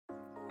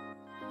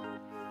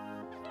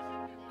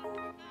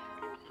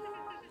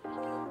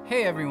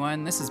Hey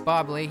everyone, this is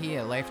Bob Leahy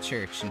at Life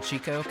Church in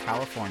Chico,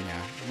 California.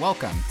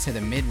 Welcome to the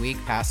Midweek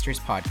Pastors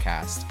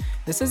Podcast.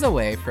 This is a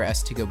way for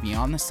us to go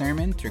beyond the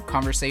sermon through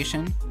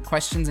conversation,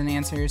 questions and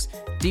answers,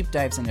 deep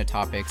dives into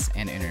topics,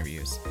 and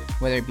interviews.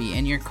 Whether it be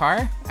in your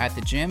car, at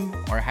the gym,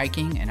 or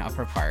hiking in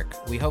Upper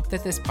Park, we hope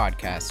that this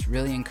podcast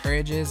really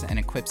encourages and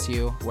equips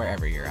you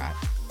wherever you're at.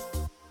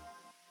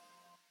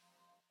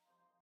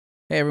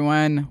 Hey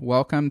everyone,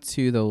 welcome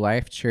to the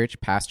Life Church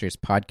Pastors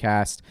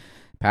Podcast.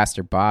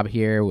 Pastor Bob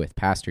here with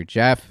Pastor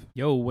Jeff.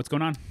 Yo, what's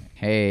going on?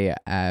 Hey,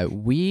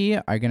 we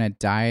are going to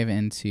dive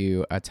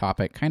into a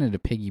topic kind of to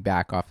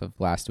piggyback off of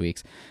last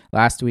week's.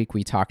 Last week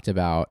we talked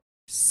about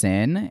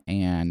sin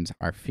and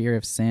our fear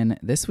of sin.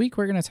 This week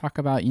we're going to talk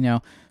about,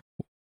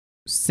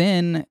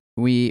 sin.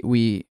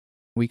 We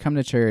come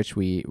to church,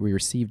 we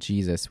receive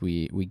Jesus,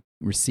 we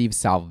receive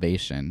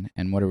salvation,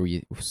 and what are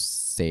we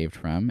saved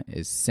from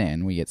is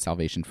sin. We get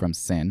salvation from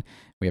sin.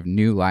 We have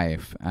new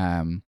life.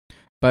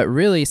 But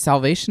really,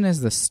 salvation is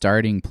the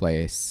starting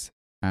place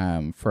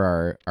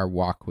for our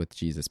walk with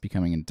Jesus,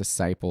 becoming a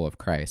disciple of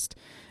Christ.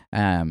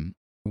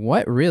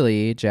 What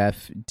really,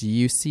 Jeff, do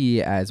you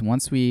see as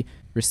once we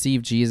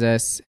receive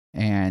Jesus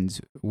and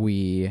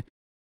we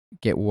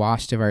get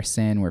washed of our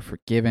sin, we're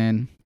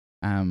forgiven,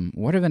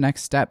 what are the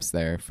next steps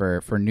there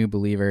for new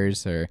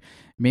believers or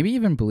maybe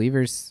even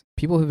believers,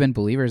 people who've been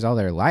believers all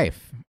their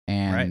life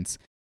and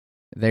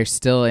they're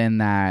still in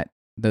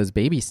those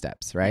baby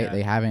steps, right? Yeah.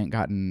 They haven't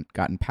gotten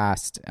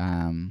past,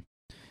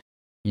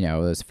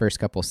 those first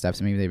couple steps.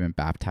 Maybe they've been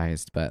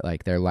baptized, but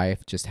like their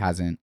life just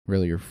hasn't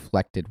really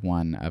reflected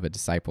one of a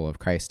disciple of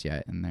Christ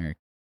yet, and they're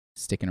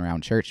sticking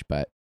around church.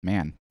 But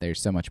man,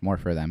 there's so much more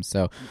for them.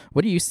 So,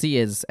 what do you see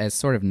as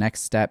sort of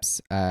next steps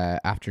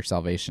after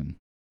salvation?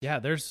 Yeah,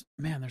 there's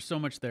so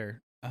much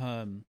there.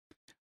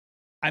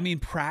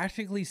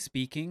 Practically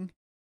speaking,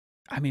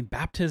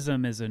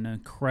 baptism is an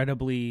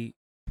incredibly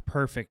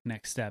perfect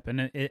next step,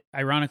 and it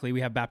ironically we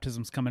have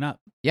baptisms coming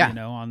up. Yeah,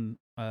 on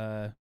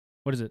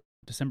what is it,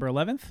 December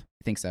 11th?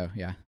 I think so.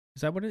 Yeah,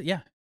 is that what it?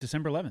 Yeah,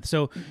 December 11th.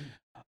 So,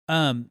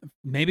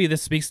 maybe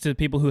this speaks to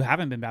people who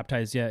haven't been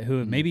baptized yet, who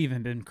have maybe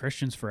even been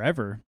Christians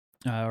forever,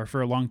 or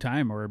for a long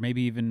time, or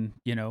maybe even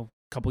a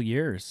couple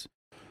years.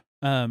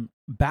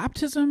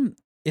 Baptism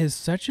is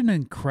such an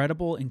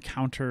incredible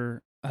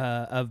encounter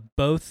of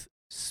both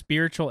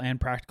spiritual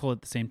and practical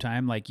at the same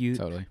time. Like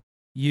totally.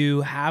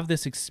 You have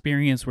this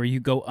experience where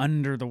you go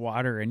under the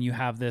water and you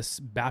have this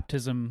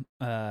baptism,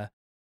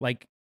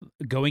 like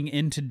going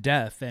into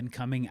death and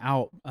coming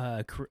out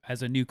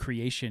as a new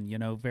creation,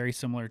 very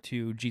similar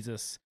to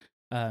Jesus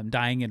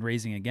dying and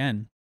raising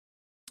again.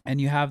 And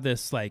you have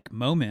this like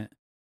moment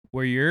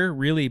where you're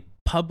really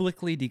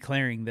publicly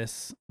declaring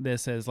this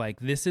as like,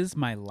 this is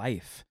my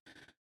life.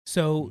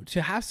 So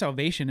to have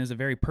salvation is a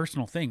very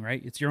personal thing,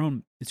 right? It's your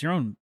own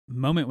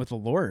moment with the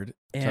Lord.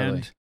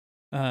 And,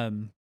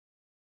 totally.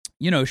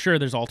 Sure,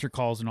 there's altar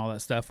calls and all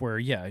that stuff where,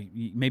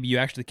 maybe you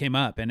actually came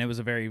up and it was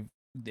a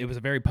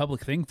very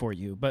public thing for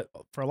you. But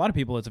for a lot of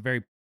people, it's a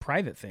very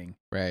private thing.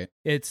 Right.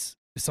 It's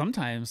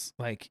sometimes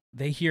like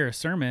they hear a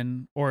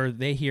sermon or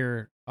they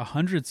hear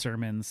 100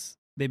 sermons.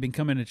 They've been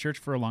coming to church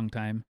for a long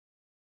time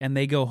and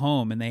they go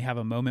home and they have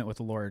a moment with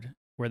the Lord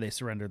where they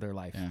surrender their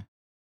life. Yeah.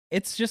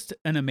 It's just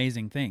an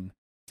amazing thing.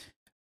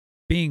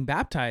 Being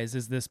baptized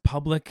is this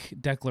public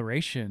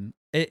declaration.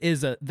 It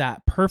is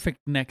that perfect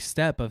next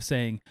step of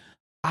saying,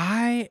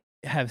 I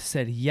have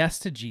said yes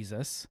to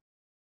Jesus.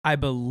 I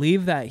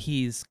believe that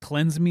he's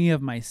cleansed me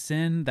of my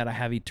sin, that I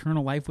have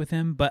eternal life with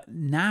him. But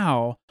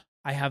now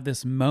I have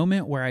this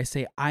moment where I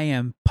say, I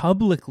am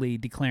publicly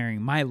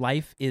declaring my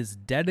life is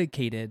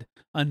dedicated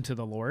unto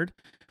the Lord.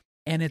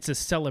 And it's a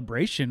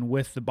celebration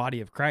with the body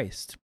of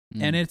Christ.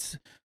 And it's,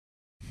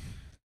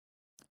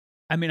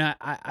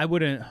 I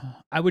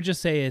would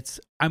just say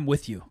I'm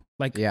with you.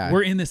 Like,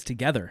 we're in this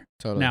together.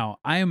 Totally. Now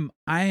I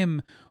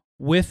am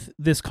with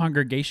this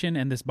congregation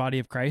and this body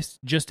of Christ,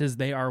 just as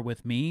they are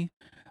with me.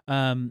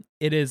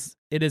 It is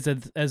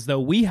as though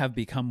we have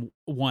become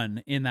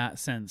one in that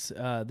sense,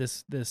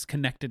 this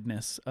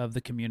connectedness of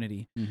the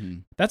community. Mm-hmm.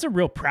 That's a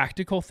real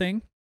practical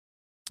thing,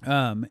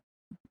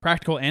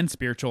 practical and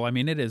spiritual.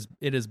 It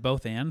is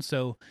both and.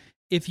 So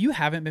if you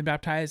haven't been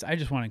baptized, I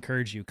just want to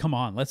encourage you, come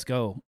on, let's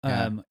go.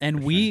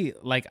 And we,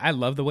 I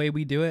love the way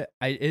we do it.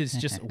 It's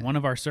just one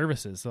of our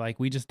services. Like,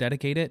 we just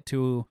dedicate it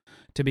to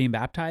being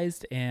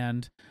baptized,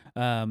 and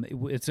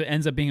it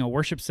ends up being a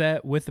worship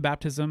set with the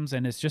baptisms,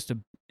 and it's just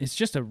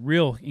a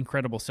real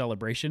incredible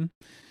celebration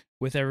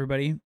with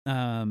everybody.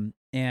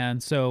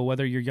 And so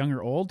whether you're young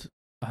or old,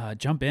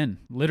 jump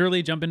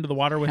literally jump into the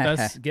water with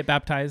us, get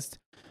baptized.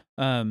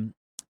 And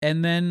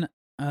then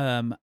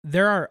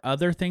there are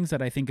other things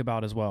that I think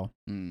about as well.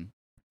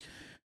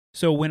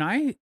 So when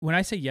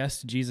I say yes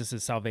to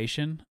Jesus'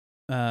 salvation,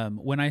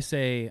 when I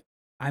say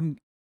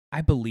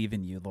I believe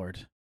in you,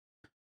 Lord,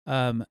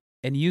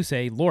 and you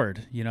say,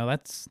 Lord,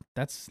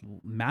 that's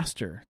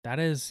master. That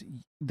is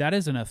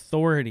an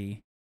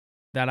authority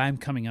that I'm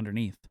coming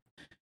underneath.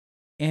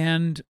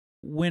 And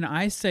when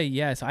I say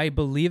yes, I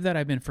believe that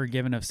I've been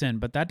forgiven of sin,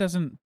 but that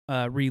doesn't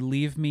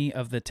relieve me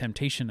of the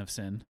temptation of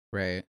sin,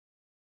 Right.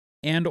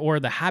 and or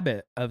the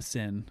habit of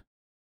sin.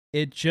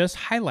 It just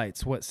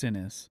highlights what sin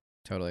is.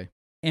 Totally.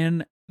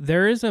 And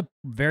there is a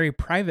very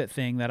private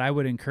thing that I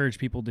would encourage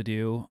people to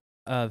do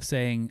of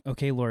saying,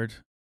 okay, Lord,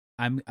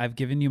 I've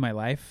given you my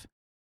life.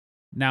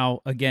 Now,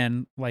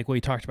 again, like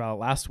we talked about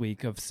last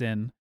week of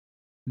sin,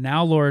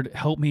 now, Lord,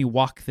 help me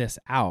walk this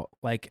out.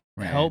 Like,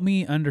 help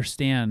me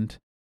understand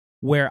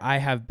where I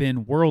have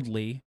been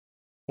worldly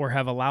or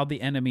have allowed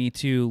the enemy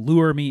to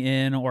lure me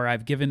in, or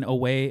I've given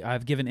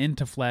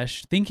into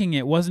flesh, thinking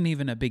it wasn't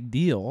even a big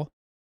deal,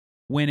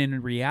 when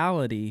in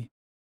reality,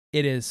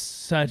 it is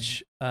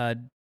such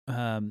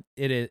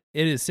it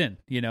is sin,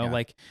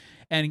 like,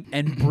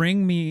 and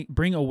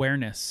bring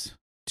awareness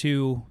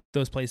to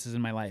those places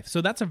in my life. So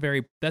that's a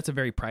very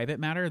private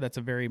matter. That's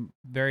a very,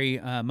 very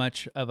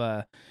much of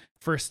a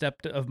first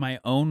step of my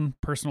own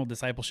personal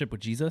discipleship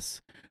with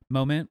Jesus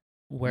moment,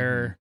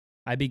 where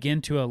I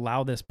begin to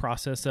allow this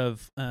process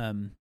of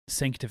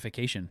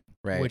sanctification,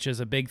 which is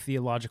a big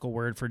theological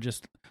word for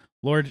just,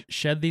 Lord,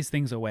 shed these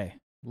things away.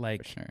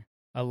 Like,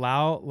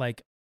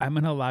 I'm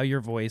going to allow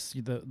your voice,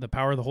 the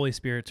power of the Holy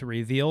Spirit, to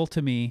reveal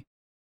to me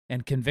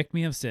and convict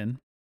me of sin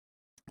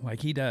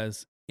like he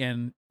does,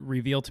 and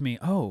reveal to me,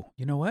 oh,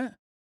 you know what?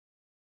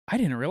 I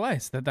didn't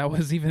realize that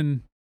was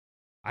even,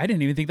 I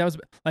didn't even think that was,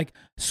 like,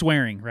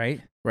 swearing,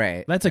 right?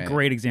 Right. That's a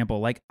great example.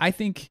 Like, I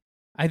think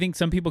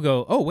some people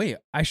go, oh, wait,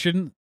 I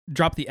shouldn't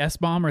drop the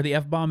S-bomb or the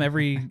F-bomb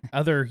every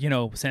other,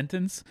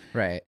 sentence.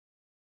 Right.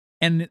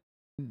 And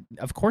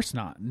of course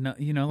not. No,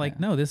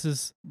 no, this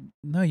is,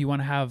 no, I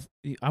want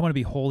to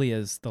be holy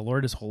as the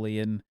Lord is holy,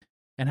 and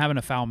having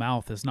a foul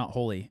mouth is not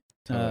holy.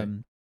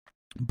 Totally.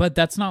 But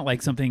that's not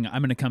like something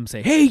I'm going to come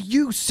say, hey,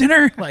 you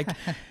sinner, like,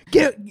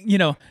 get,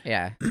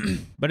 Yeah.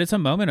 But it's a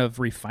moment of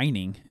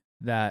refining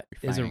that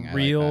is a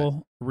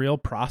real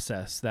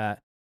process, that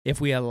if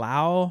we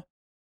allow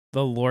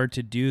the Lord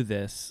to do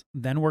this,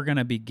 then we're going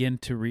to begin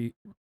to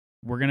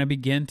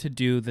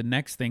do the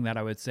next thing that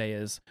I would say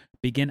is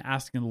begin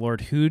asking the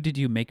Lord, who did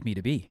you make me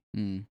to be?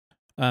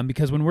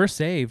 Because when we're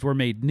saved, we're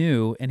made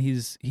new, and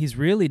he's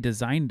really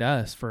designed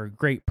us for a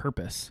great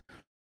purpose.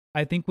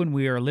 I think when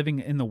we are living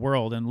in the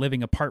world and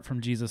living apart from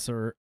Jesus,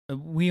 or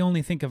we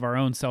only think of our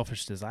own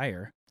selfish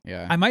desire.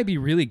 Yeah. I might be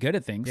really good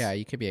at things. Yeah,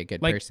 you could be a good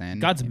person.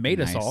 God's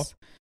made us all.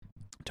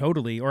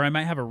 Totally. Or I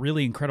might have a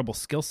really incredible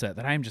skill set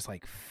that I'm just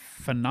like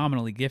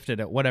phenomenally gifted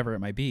at, whatever it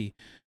might be.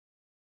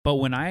 But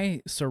when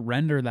I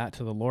surrender that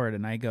to the Lord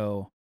and I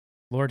go,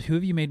 Lord, who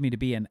have you made me to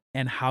be?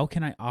 And how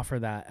can I offer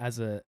that as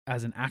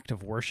an act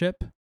of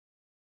worship,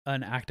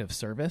 an act of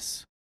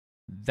service?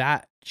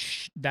 That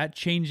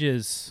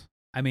changes.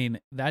 I mean,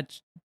 that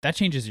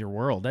changes your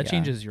world. That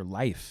changes your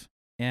life.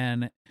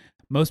 And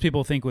most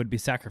people think it would be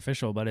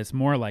sacrificial, but it's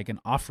more like an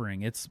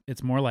offering. It's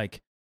more like,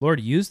 Lord,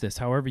 use this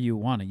however you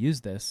want to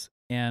use this.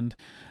 And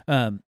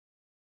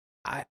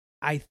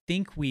I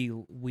think we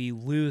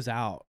lose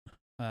out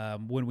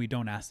when we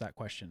don't ask that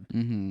question.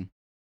 Mm-hmm.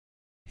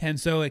 And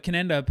so we can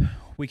end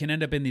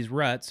up in these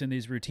ruts, in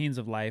these routines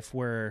of life,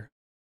 where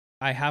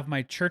I have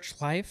my church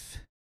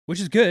life,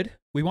 which is good.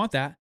 We want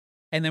that.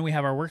 And then we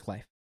have our work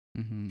life.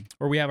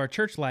 Or we have our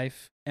church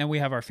life, and we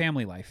have our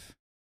family life,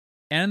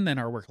 and then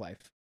our work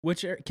life,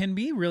 which can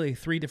be really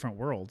three different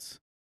worlds.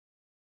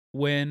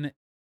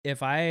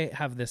 If I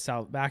have this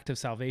act of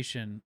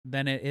salvation,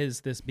 then it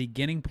is this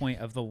beginning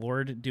point of the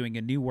Lord doing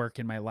a new work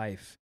in my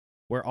life,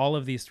 where all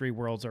of these three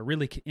worlds are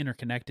really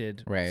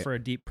interconnected for a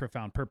deep,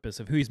 profound purpose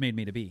of who he's made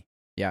me to be.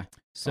 Yeah.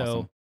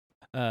 So,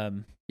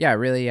 awesome.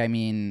 Really, I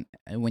mean,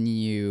 when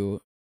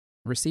you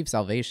receive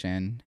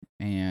salvation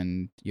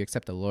and you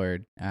accept the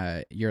Lord,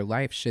 your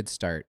life should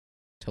start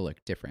to look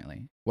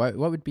differently. What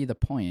would be the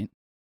point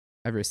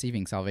of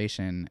receiving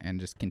salvation and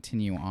just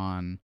continue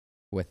on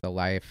with the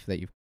life that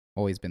you've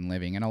always been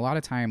living? And a lot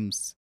of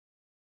times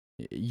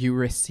you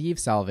receive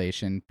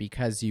salvation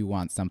because you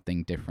want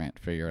something different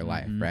for your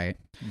life, right?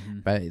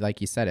 But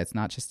like you said, it's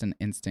not just an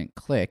instant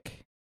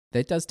click.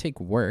 That does take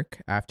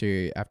work after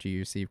you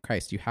receive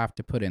Christ. You have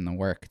to put in the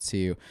work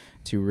to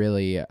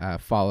really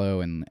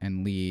follow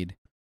and lead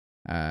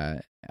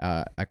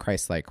a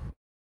Christ-like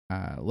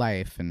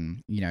life.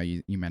 And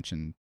you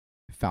mentioned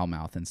foul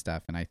mouth and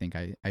stuff, and I think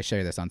I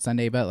share this on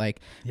Sunday, but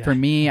for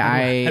me,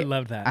 I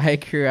love that. I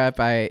grew up,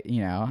 I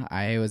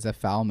was a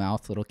foul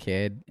mouthed little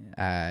kid.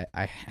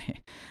 I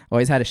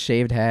always had a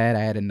shaved head. I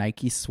had a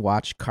Nike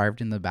swatch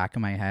carved in the back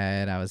of my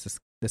head. I was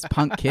this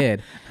punk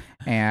kid,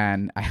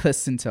 and I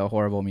listened to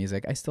horrible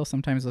music. I still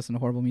sometimes listen to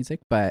horrible music,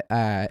 but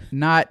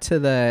not to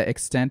the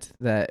extent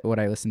that what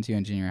I listened to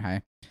in junior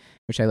high,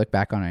 which I look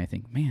back on and I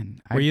think,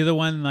 man. Were you the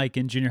one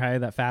in junior high,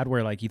 that fad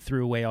where you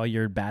threw away all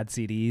your bad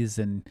CDs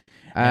and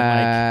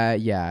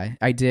yeah,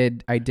 I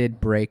did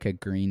break a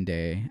Green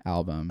Day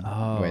album,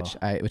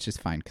 which is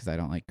fine because I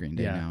don't like Green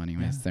Day now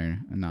anyways. Yeah. They're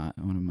not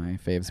one of my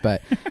faves,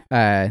 but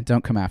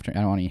don't come after. I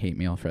don't want any hate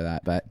mail for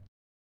that, but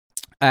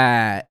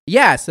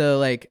Yeah, so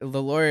like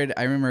the Lord,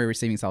 I remember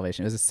receiving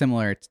salvation. It was a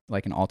similar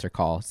like an altar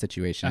call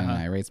situation. And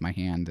I raised my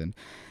hand,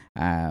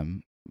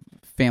 and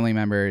family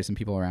members and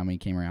people around me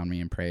came around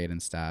me and prayed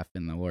and stuff,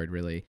 and the Lord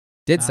really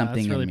did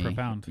something that's really in me.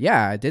 profound.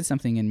 Yeah, it did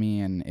something in me,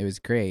 and it was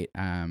great.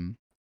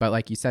 But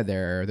like you said,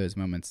 there are those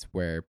moments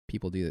where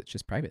people do it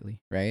just privately,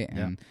 right?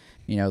 Yeah. And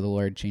the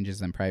Lord changes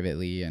them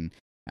privately, and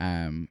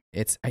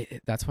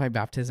that's why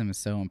baptism is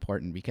so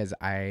important, because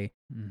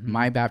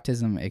my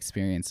baptism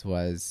experience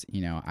was,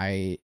 you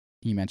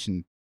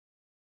mentioned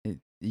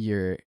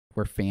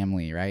we're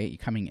family, right? You're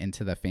coming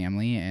into the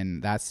family,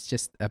 and that's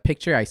just a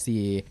picture I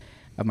see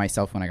of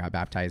myself when I got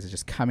baptized, is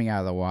just coming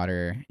out of the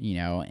water,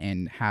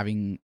 and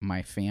having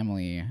my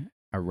family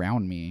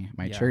around me,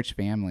 my church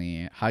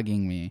family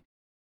hugging me,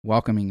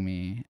 welcoming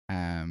me.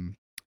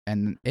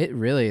 And it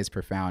really is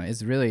profound.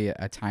 It's really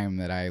a time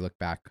that I look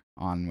back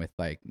on with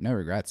like no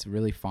regrets,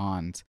 really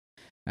fond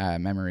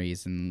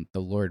memories. And the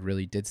Lord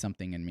really did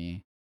something in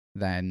me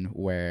then,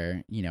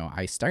 where,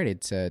 I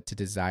started to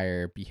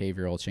desire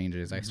behavioral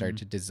changes. I started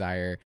to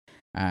desire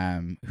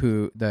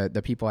who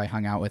the people I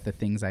hung out with, the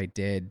things I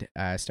did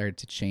started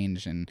to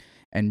change. And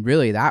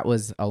really that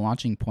was a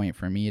launching point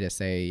for me to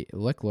say,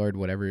 look, Lord,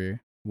 what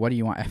do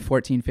you want at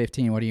 14,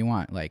 15? What do you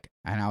want? Like,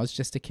 and I was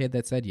just a kid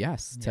that said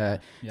yes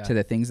to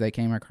the things that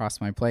came across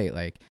my plate.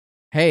 Like,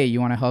 hey,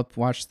 you want to help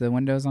watch the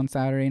windows on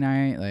Saturday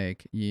night?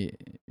 Like, you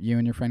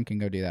and your friend can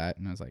go do that.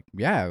 And I was like,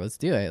 yeah, let's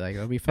do it. Like,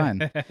 it'll be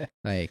fun.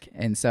 Like,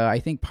 and so I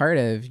think part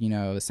of,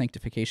 the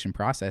sanctification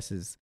process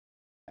is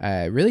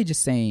really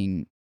just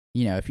saying,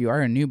 if you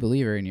are a new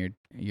believer and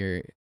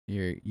you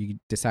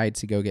decide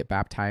to go get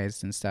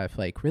baptized and stuff,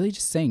 like really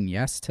just saying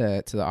yes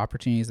to the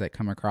opportunities that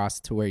come across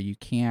to where you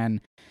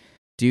can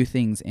do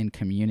things in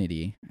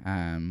community.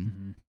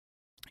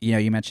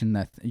 You mentioned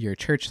that your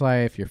church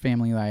life, your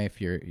family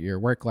life, your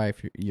work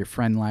life, your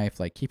friend life,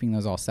 like keeping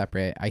those all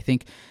separate. I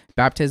think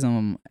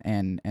baptism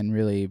and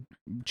really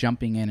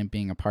jumping in and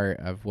being a part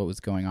of what was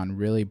going on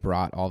really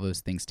brought all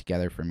those things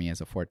together for me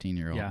as a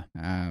 14-year-old.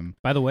 Yeah.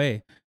 By the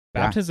way,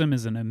 baptism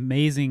is an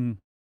amazing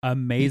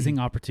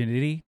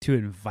opportunity to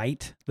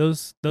invite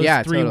those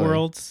three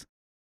worlds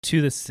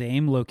to the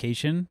same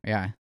location.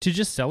 Yeah. To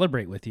just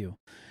celebrate with you.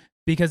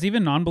 Because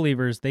even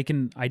non-believers, they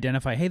can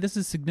identify, hey, this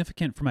is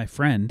significant for my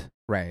friend.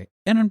 Right.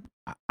 And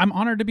I'm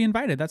honored to be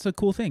invited. That's a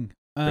cool thing.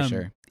 For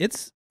sure.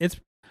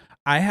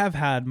 I have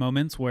had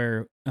moments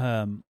where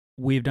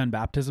we've done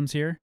baptisms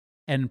here,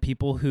 and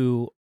people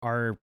who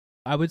are,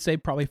 I would say,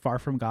 probably far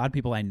from God,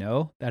 people I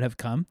know that have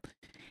come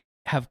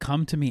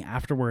to me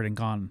afterward and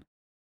gone,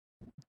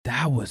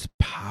 that was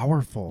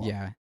powerful.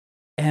 Yeah.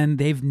 And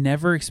they've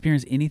never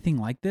experienced anything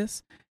like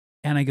this.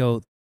 And I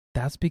go,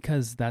 that's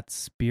because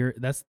that's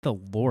the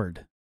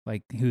Lord,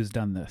 like, who's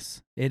done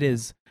this. It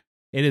is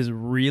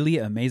really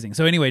amazing.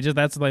 So anyway, just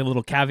that's like a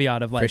little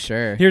caveat of like, for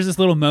sure, here's this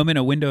little moment,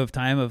 a window of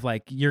time of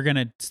like, you're going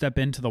to step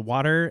into the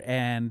water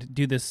and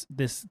do this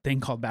thing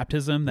called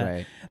baptism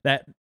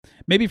that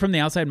maybe from the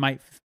outside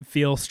might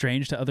feel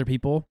strange to other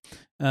people.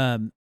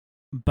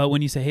 But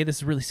when you say, hey, this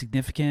is really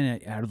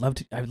significant, I would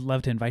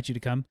love to invite you to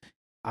come.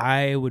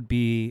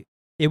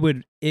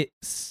 It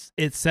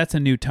sets a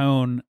new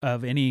tone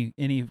of any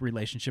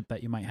relationship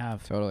that you might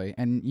have. Totally.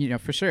 And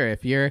for sure,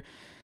 if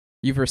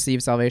you've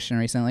received salvation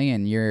recently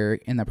and you're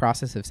in the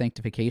process of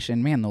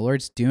sanctification, man, the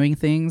Lord's doing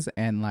things,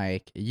 and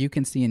like you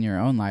can see in your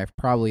own life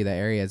probably the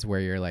areas where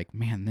you're like,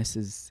 man, this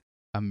is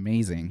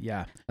amazing.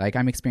 Yeah. Like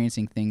I'm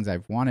experiencing things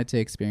I've wanted to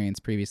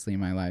experience previously in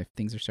my life.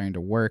 Things are starting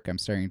to work. I'm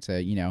starting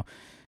to,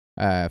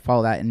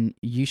 follow that, and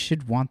you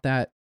should want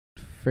that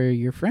for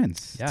your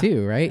friends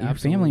too, right?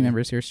 Absolutely. Your family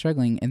members who are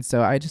struggling. And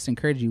so I just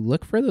encourage you,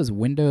 look for those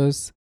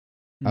windows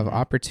of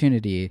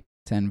opportunity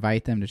to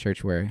invite them to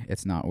church where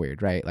it's not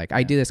weird, right? Like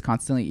I do this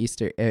constantly.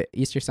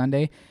 Easter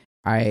Sunday,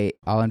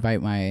 I'll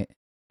invite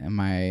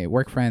my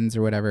work friends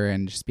or whatever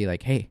and just be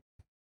like, hey,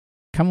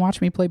 come watch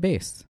me play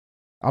bass.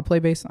 I'll play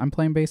bass. I'm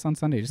playing bass on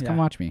Sunday. Just come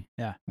watch me.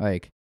 Yeah.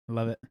 Like, I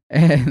love it.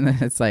 And then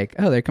it's like,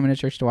 oh, they're coming to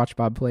church to watch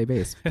Bob play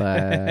bass.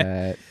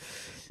 But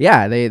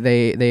yeah,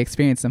 they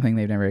experience something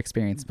they've never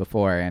experienced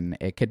before, and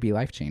it could be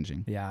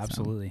life-changing. Yeah,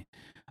 absolutely.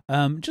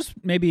 So. Just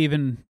maybe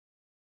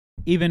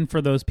even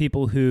for those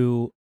people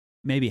who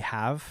maybe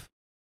have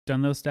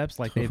done those steps,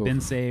 like they've been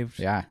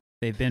saved,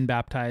 they've been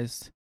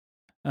baptized,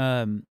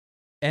 and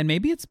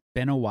maybe it's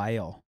been a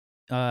while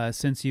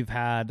since you've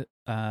had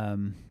I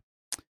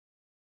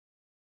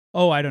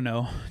don't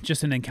know,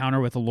 just an encounter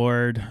with the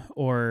Lord,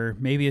 or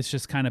maybe it's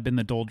just kind of been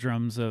the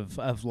doldrums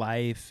of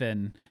life.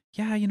 And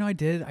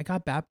I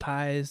got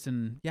baptized,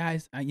 and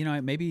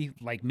maybe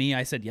like me,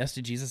 I said yes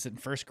to Jesus in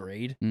first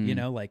grade,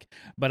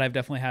 but I've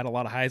definitely had a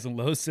lot of highs and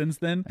lows since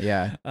then.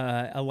 Yeah.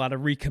 A lot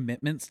of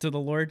recommitments to the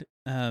Lord.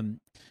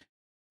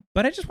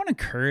 But I just want to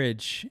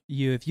encourage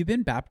you, if you've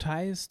been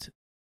baptized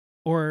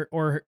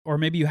or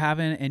maybe you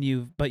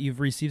haven't but you've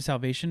received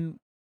salvation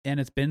and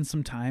it's been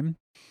some time,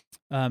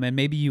 and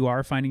maybe you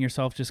are finding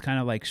yourself just kind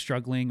of like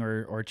struggling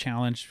or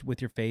challenged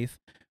with your faith,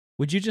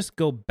 would you just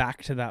go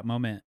back to that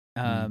moment?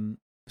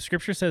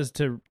 Scripture says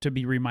to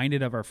be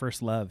reminded of our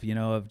first love,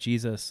 of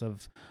Jesus,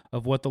 of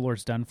what the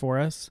Lord's done for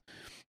us.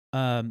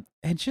 And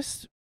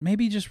just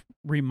maybe just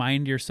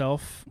remind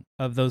yourself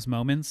of those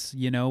moments,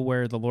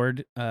 where the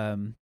Lord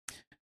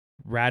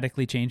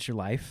radically changed your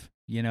life,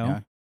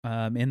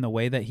 in the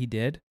way that he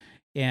did,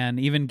 and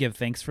even give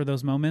thanks for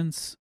those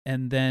moments.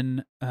 And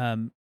then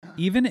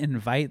even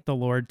invite the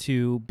Lord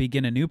to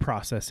begin a new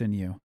process in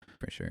you.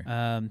 For sure.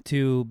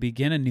 To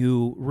begin a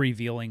new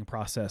revealing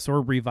process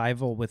or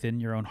revival within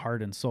your own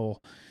heart and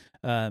soul.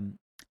 I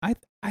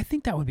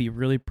think that would be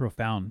really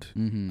profound.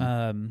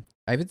 Mm-hmm.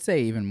 I would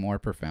say even more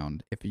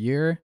profound. If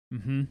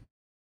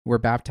we're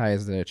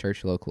baptized at a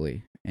church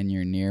locally and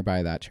you're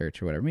nearby that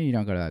church or whatever, maybe you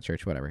don't go to that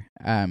church, whatever.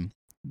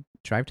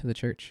 Drive to the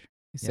church.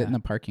 Sit in the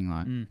parking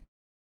lot.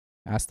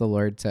 Ask the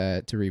Lord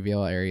to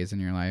reveal areas in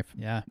your life.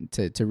 Yeah.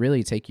 To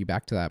really take you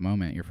back to that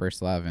moment, your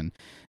first love. And,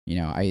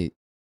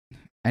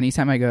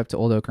 anytime I go up to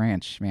Old Oak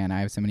Ranch, man,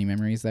 I have so many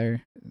memories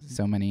there.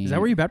 So many. Is that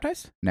where you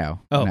baptized? No.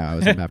 Oh. No, I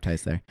wasn't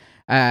baptized there.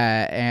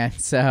 And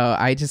so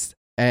I just,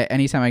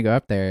 anytime I go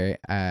up there,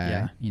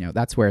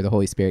 that's where the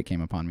Holy Spirit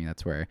came upon me.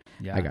 That's where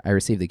I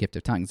received the gift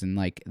of tongues. And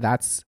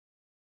it's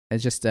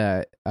just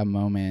a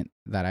moment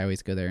that I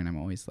always go there and I'm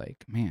always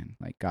like, man,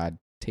 like God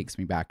takes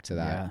me back to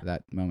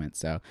that moment.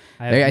 So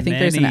I think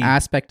there's an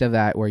aspect of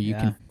that where you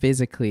can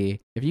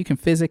if you can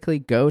physically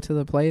go to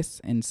the place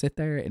and sit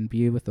there and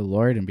be with the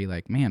Lord and be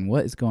like, man,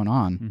 what is going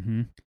on?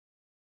 Mm-hmm.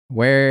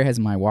 Where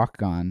has my walk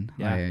gone?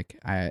 Yeah.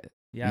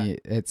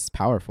 It's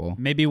powerful.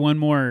 Maybe one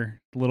more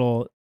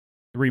little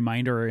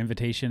reminder or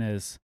invitation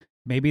is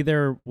maybe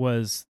there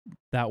was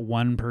that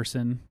one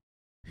person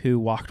who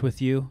walked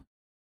with you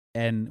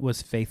and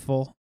was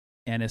faithful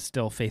and is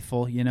still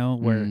faithful,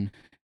 where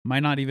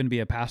might not even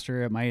be a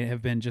pastor. It might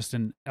have been just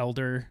an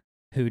elder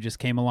who just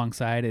came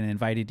alongside and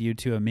invited you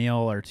to a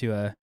meal or to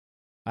a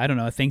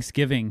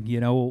Thanksgiving,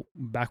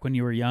 back when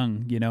you were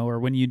young, or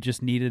when you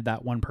just needed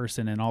that one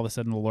person and all of a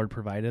sudden the Lord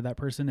provided that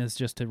person, is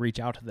just to reach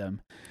out to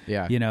them.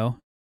 Yeah.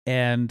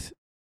 And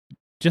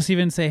just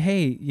even say,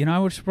 hey, I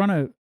would just want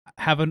to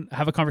have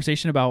a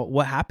conversation about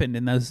what happened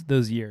in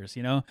those years,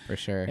 For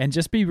sure. And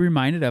just be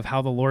reminded of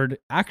how the Lord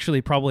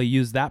actually probably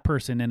used that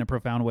person in a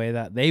profound way,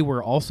 that they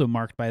were also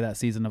marked by that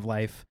season of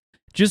life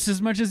just as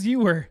much as you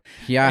were.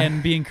 Yeah.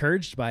 And be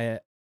encouraged by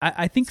it.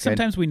 I think That's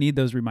sometimes we need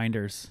those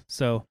reminders.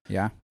 So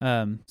yeah.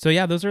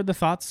 Those are the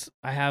thoughts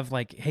I have.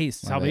 Like, hey,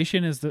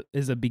 salvation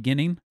is a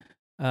beginning,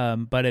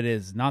 but it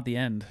is not the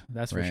end.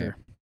 That's for sure.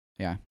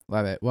 Yeah,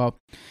 love it. Well,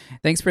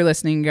 thanks for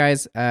listening,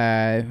 guys.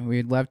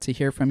 We'd love to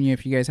hear from you.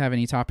 If you guys have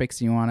any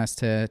topics you want us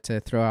to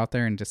throw out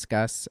there and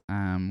discuss,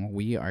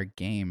 we are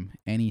game.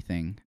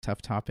 Anything,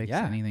 tough topics,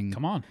 anything.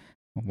 Come on.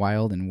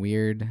 Wild and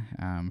weird,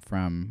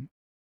 from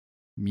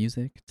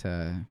music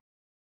to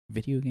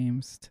video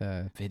games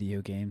to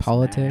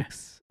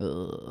politics.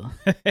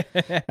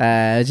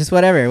 Just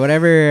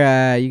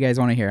whatever you guys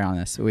want to hear on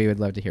this. We would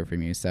love to hear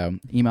from you. So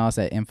email us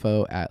at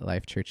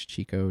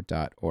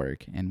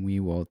info@lifechurchchico.org and we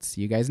will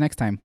see you guys next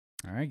time.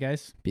 All right,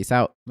 guys. Peace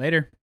out.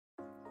 Later.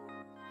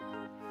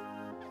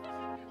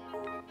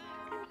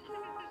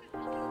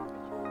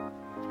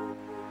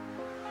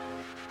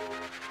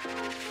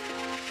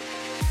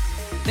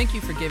 Thank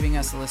you for giving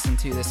us a listen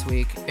to this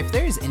week. If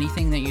there is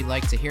anything that you'd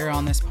like to hear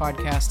on this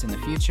podcast in the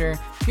future,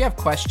 if you have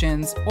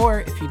questions,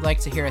 or if you'd like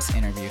to hear us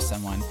interview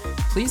someone,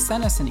 please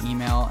send us an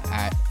email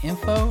at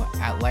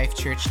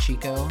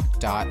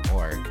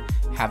info@lifechurchchico.org.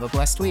 Have a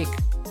blessed week.